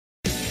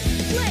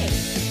play.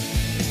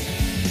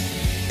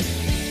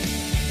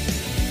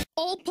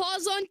 All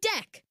paws on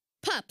deck.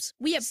 Pups,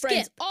 we have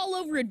friends all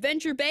over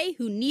Adventure Bay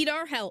who need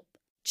our help.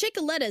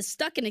 Chickaletta is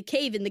stuck in a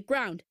cave in the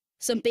ground.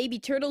 Some baby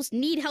turtles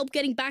need help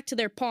getting back to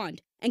their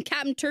pond. And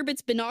Captain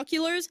Turbot's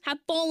binoculars have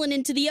fallen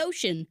into the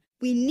ocean.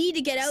 We need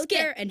to get out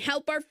there and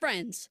help our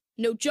friends.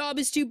 No job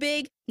is too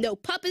big, no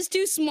pup is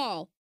too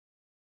small.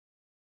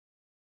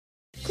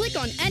 Click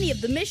on any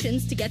of the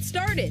missions to get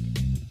started.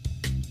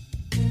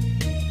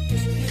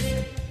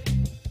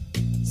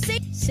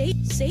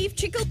 Save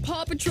Chickle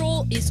Paw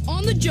Patrol is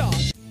on the job.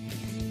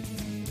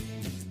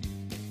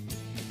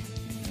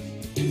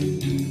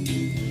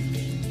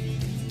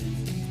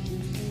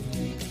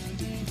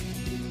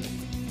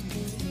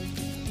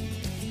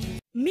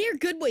 Mayor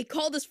Goodway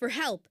called us for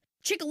help.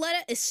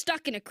 Chickaletta is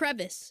stuck in a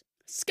crevice.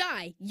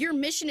 Sky, your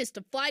mission is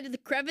to fly to the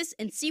crevice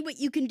and see what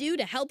you can do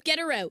to help get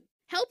her out.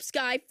 Help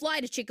Sky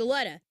fly to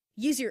Chickaletta.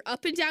 Use your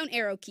up and down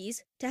arrow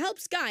keys to help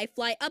Sky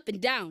fly up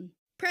and down.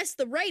 Press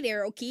the right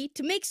arrow key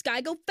to make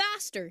Sky go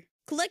faster.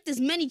 Collect as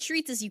many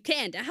treats as you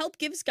can to help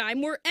give Sky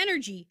more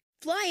energy.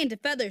 Fly into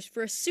feathers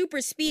for a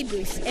super speed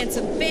boost and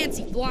some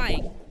fancy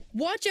flying.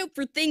 Watch out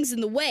for things in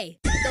the way.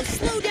 They'll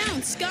slow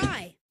down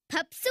Sky.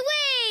 Pups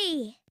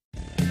away!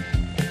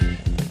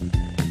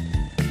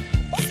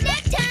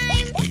 Snack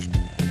time!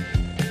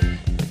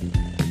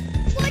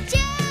 Watch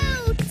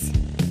out!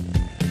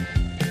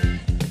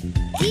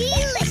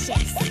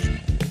 Delicious!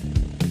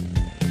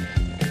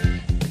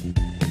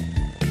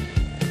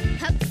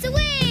 Pups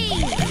away!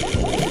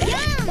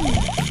 Yum!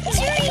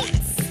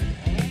 Treats!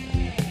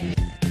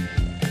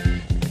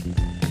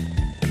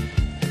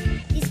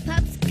 These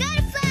pups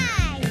gotta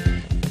fly!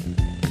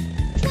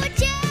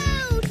 Watch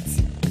out!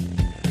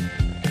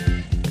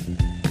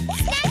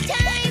 Snack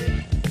time!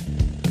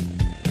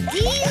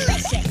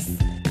 Delicious!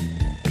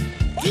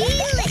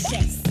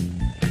 Delicious!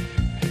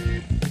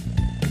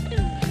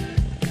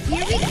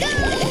 Here we go!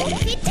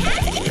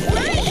 Fantastic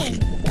flying!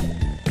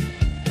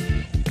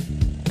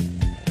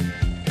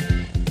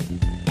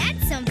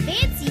 That's some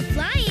fancy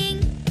flying!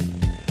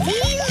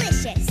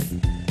 Delicious!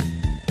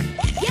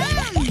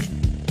 Yum!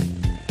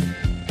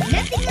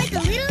 Nothing like a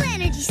little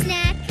energy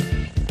snack!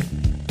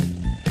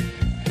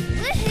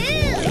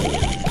 Woohoo!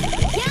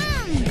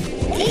 Yum!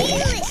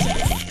 Delicious!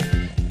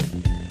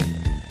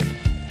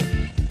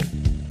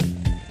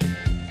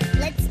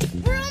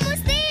 We're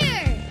almost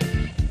there!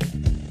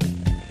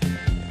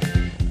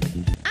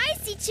 I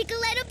see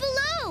Chickaletta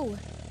below!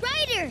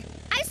 Ryder,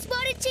 I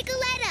spotted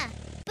Chickaletta,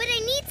 but I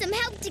need some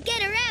help to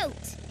get her out.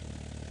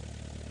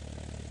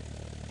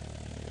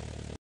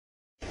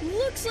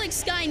 Looks like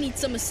Sky needs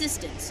some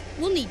assistance.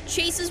 We'll need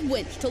Chase's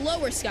winch to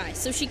lower Sky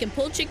so she can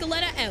pull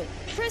Chickaletta out.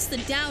 Press the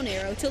down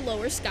arrow to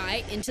lower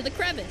Sky into the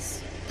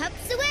crevice.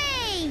 Pups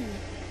away!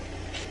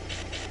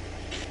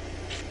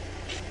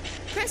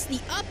 Press the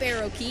up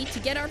arrow key to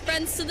get our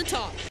friends to the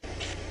top.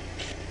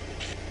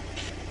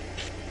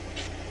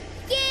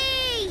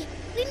 Yay!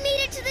 We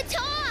made it to the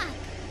top!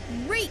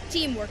 Great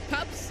teamwork,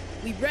 pups!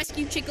 We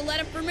rescued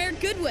Chickaletta from Mayor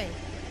Goodway.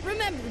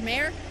 Remember,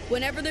 Mayor,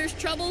 whenever there's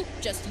trouble,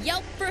 just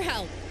yelp for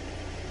help.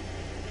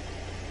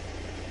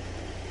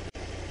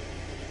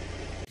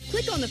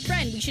 Click on the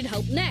friend we should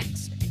help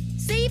next.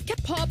 Save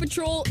Paw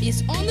Patrol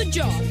is on the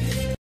job.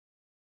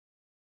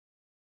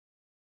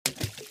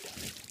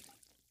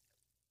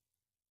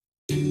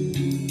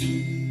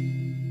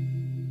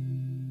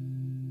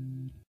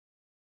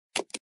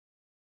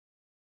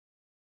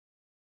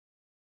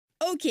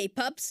 Okay,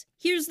 pups,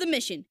 here's the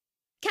mission.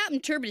 Captain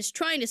Turbot is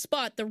trying to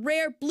spot the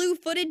rare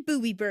blue-footed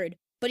booby bird,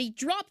 but he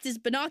dropped his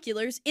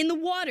binoculars in the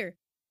water.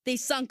 They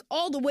sunk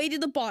all the way to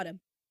the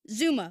bottom.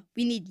 Zuma,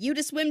 we need you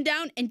to swim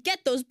down and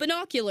get those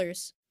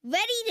binoculars.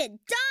 Ready to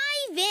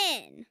dive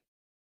in!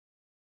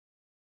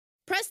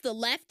 Press the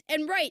left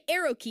and right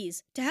arrow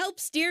keys to help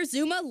steer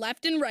Zuma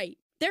left and right.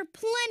 There are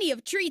plenty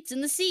of treats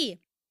in the sea.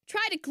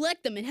 Try to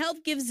collect them and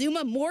help give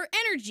Zuma more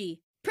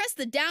energy. Press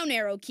the down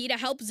arrow key to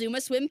help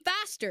Zuma swim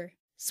faster.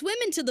 Swim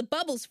into the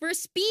bubbles for a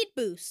speed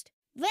boost.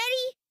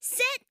 Ready,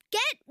 set,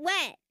 get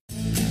wet!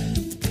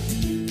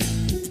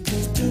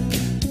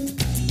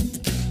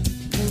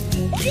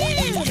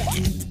 Dude!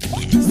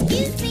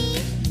 Excuse me!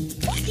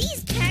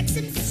 These pack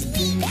some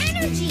sweet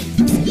energy!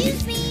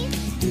 Excuse me!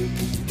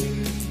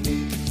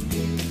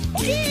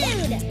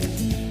 Dude!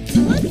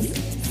 Whoops!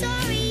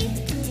 Sorry!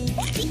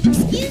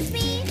 Excuse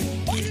me!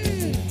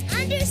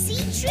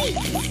 Undersea treats!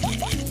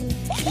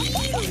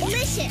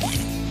 Delicious!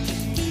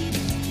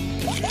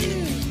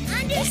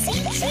 Undersea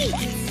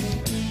treats!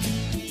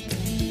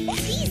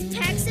 These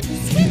packs of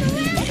swim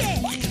around it!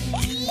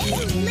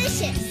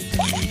 Delicious!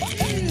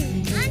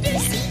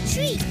 Undersea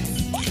treats!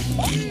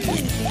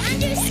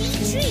 Undersea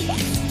treats!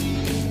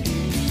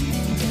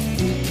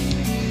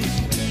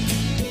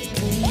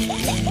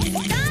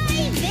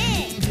 Dive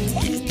in!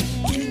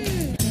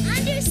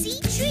 Undersea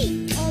treat!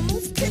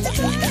 Almost to the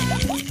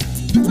bottom!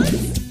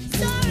 Whoops!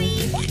 Sorry!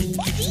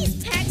 These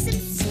pack some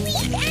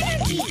sweet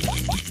energy!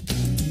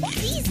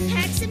 These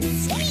pack some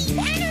sweet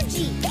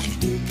energy!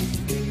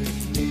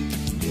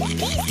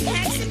 These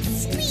pack some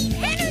sweet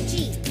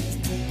energy!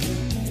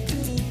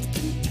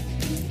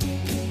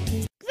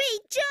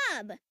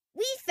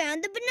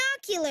 found the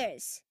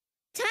binoculars.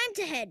 Time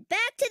to head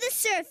back to the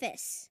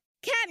surface.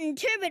 Captain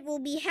Turbot will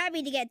be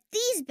happy to get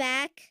these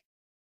back.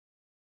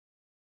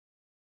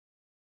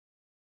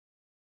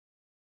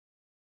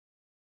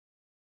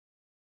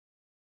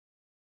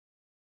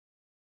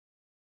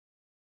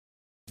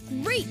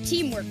 Great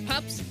teamwork,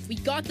 pups! We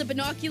got the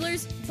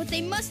binoculars, but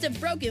they must have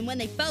broken when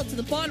they fell to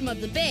the bottom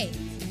of the bay.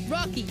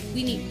 Rocky,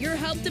 we need your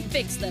help to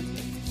fix them.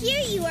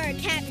 Here you are,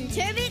 Captain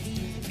Turbot.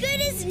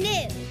 Good as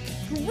new.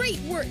 Great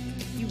work!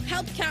 You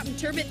helped Captain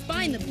Turbot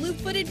find the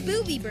blue-footed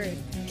booby bird.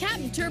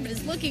 Captain Turbot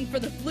is looking for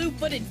the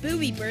blue-footed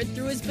booby bird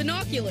through his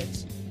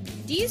binoculars.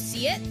 Do you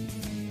see it?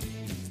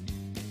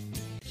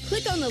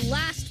 Click on the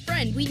last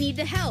friend we need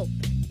to help.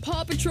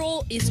 Paw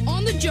Patrol is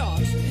on the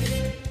job.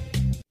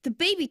 The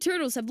baby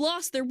turtles have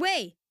lost their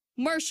way.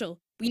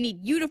 Marshall, we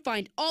need you to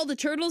find all the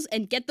turtles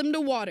and get them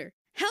to water.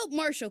 Help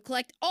Marshall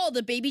collect all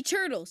the baby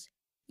turtles.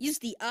 Use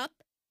the up,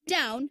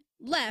 down,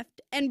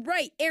 left, and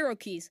right arrow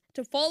keys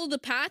to follow the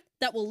path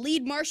that will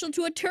lead Marshall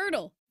to a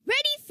turtle.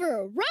 Ready for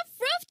a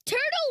rough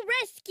turtle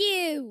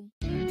rescue!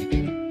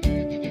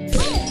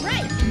 All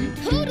right,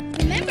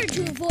 remember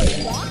to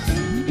avoid rocks,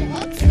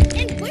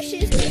 and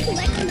bushes to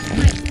collect them.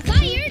 I'm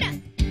fired up!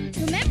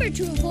 Remember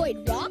to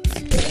avoid rocks,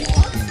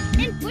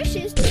 and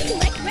bushes to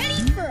collect.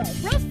 Ready for a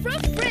rough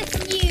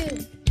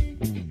rescue!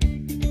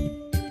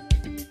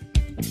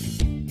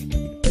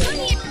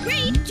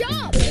 Great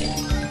job!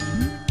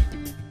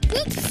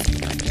 Oops!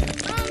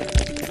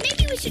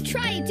 Maybe we should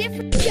try a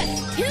different...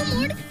 Just 2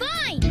 more to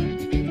find!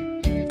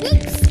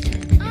 Oops!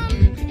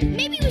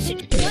 Maybe we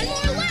should... 1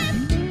 more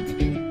left!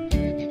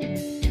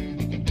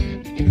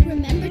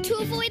 Remember to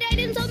avoid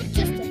items on...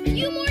 Just a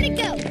few more to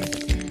go!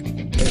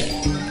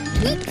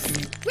 Oops!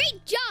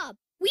 Great job!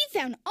 We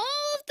found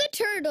all of the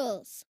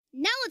turtles!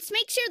 Now let's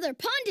make sure their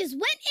pond is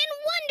wet and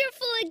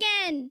wonderful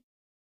again!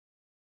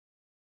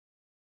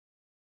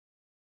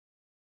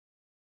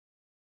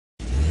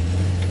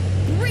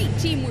 Great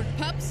teamwork,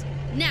 pups!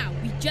 Now,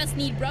 we just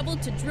need Rubble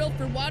to drill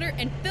for water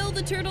and fill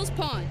the turtle's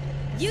pond.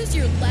 Use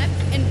your left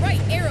and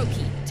right arrow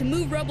key to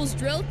move Rubble's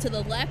drill to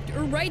the left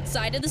or right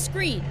side of the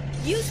screen.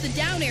 Use the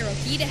down arrow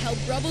key to help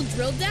Rubble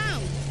drill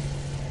down.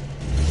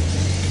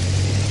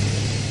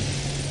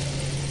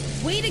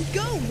 Way to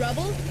go,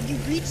 Rubble! You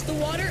reached the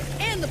water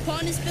and the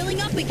pond is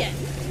filling up again.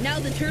 Now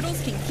the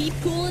turtles can keep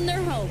cool in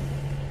their home.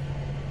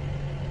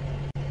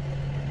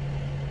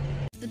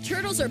 The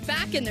turtles are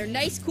back in their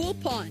nice, cool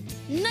pond.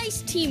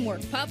 Nice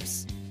teamwork,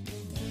 pups.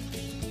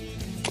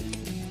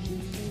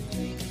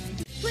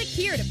 Click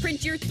here to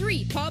print your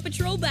 3 Paw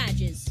Patrol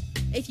badges.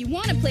 If you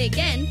want to play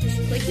again,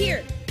 click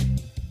here.